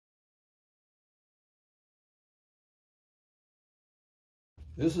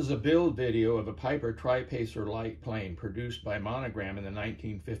This is a build video of a Piper Tripacer light plane produced by Monogram in the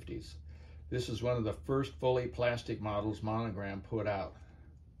 1950s. This is one of the first fully plastic models Monogram put out.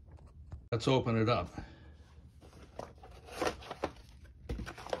 Let's open it up.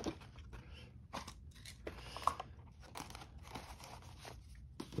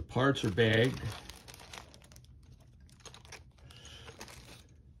 The parts are bagged.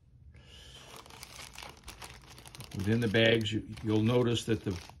 Within the bags, you'll notice that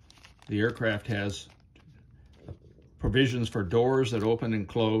the aircraft has provisions for doors that open and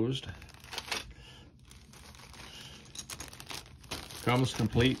closed. Comes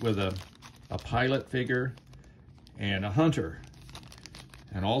complete with a pilot figure and a hunter,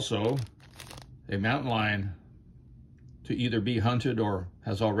 and also a mountain lion to either be hunted or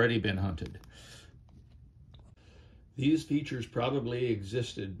has already been hunted. These features probably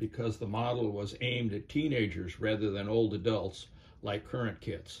existed because the model was aimed at teenagers rather than old adults like current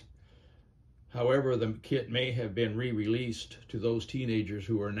kits. However, the kit may have been re-released to those teenagers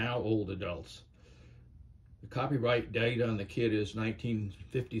who are now old adults. The copyright date on the kit is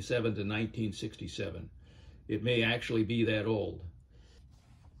 1957 to 1967. It may actually be that old.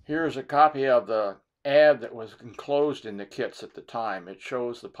 Here's a copy of the ad that was enclosed in the kits at the time. It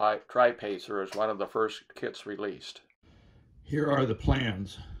shows the Tripacer as one of the first kits released. Here are the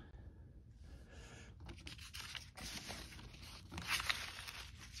plans.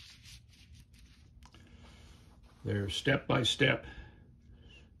 They're step by step,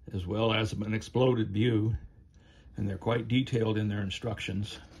 as well as an exploded view, and they're quite detailed in their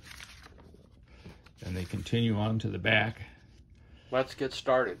instructions. And they continue on to the back. Let's get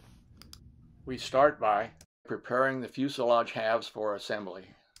started. We start by preparing the fuselage halves for assembly.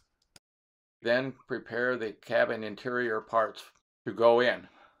 Then prepare the cabin interior parts to go in.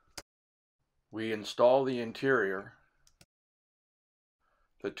 We install the interior.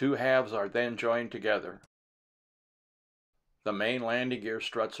 The two halves are then joined together. The main landing gear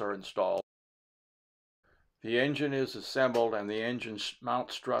struts are installed. The engine is assembled and the engine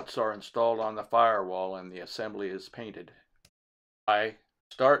mount struts are installed on the firewall and the assembly is painted. I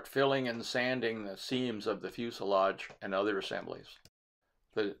start filling and sanding the seams of the fuselage and other assemblies.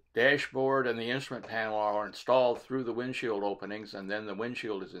 The dashboard and the instrument panel are installed through the windshield openings, and then the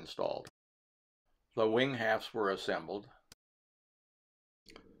windshield is installed. The wing halves were assembled.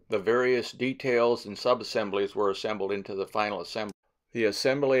 The various details and sub-assemblies were assembled into the final assembly. The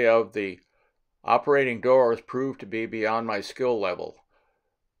assembly of the operating doors proved to be beyond my skill level.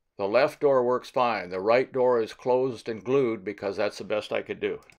 The left door works fine. The right door is closed and glued because that's the best I could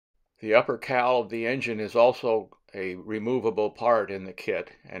do. The upper cowl of the engine is also a removable part in the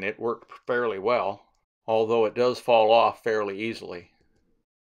kit, and it worked fairly well, although it does fall off fairly easily.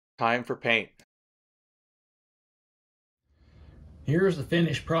 Time for paint. Here's the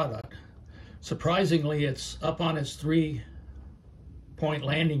finished product. Surprisingly, it's up on its 3-point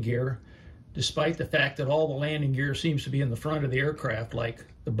landing gear, despite the fact that all the landing gear seems to be in the front of the aircraft, like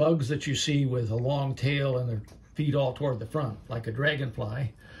the bugs that you see with a long tail and their feet all toward the front, like a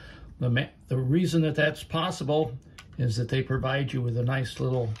dragonfly. The reason that that's possible is that they provide you with a nice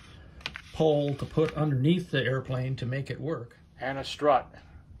little pole to put underneath the airplane to make it work. And a strut.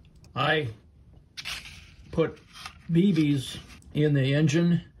 I put BBs in the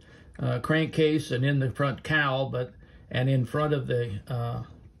engine crankcase and in the front cowl, and in front of the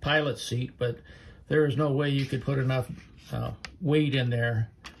pilot seat, but there is no way you could put enough weight in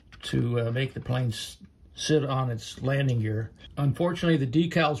there to make the plane sit on its landing gear. Unfortunately, the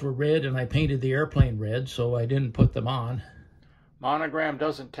decals were red and I painted the airplane red, so I didn't put them on. Monogram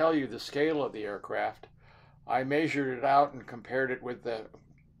doesn't tell you the scale of the aircraft. I measured it out and compared it with the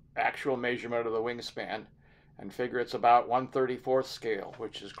actual measurement of the wingspan and figure it's about 1/34 scale,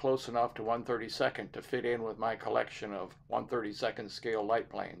 which is close enough to 1/32 to fit in with my collection of 1/32 scale light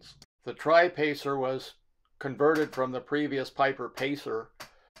planes. The Tripacer was converted from the previous Piper Pacer.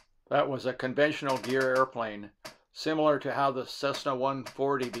 That was a conventional gear airplane, similar to how the Cessna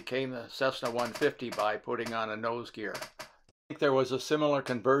 140 became the Cessna 150 by putting on a nose gear. I think there was a similar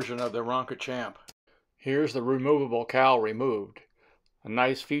conversion of the Ronca-Champ. Here's the removable cowl removed. A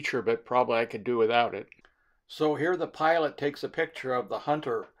nice feature, but probably I could do without it. So here the pilot takes a picture of the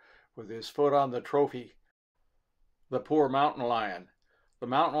hunter with his foot on the trophy, the poor mountain lion. The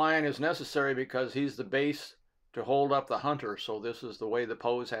mountain lion is necessary because he's the base to hold up the hunter, so this is the way the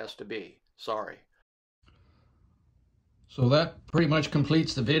pose has to be. Sorry. So that pretty much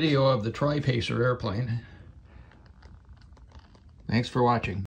completes the video of the Tripacer airplane. Thanks for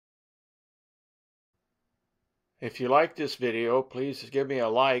watching. If you like this video, please give me a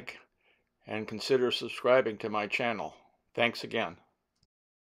like and consider subscribing to my channel. Thanks again.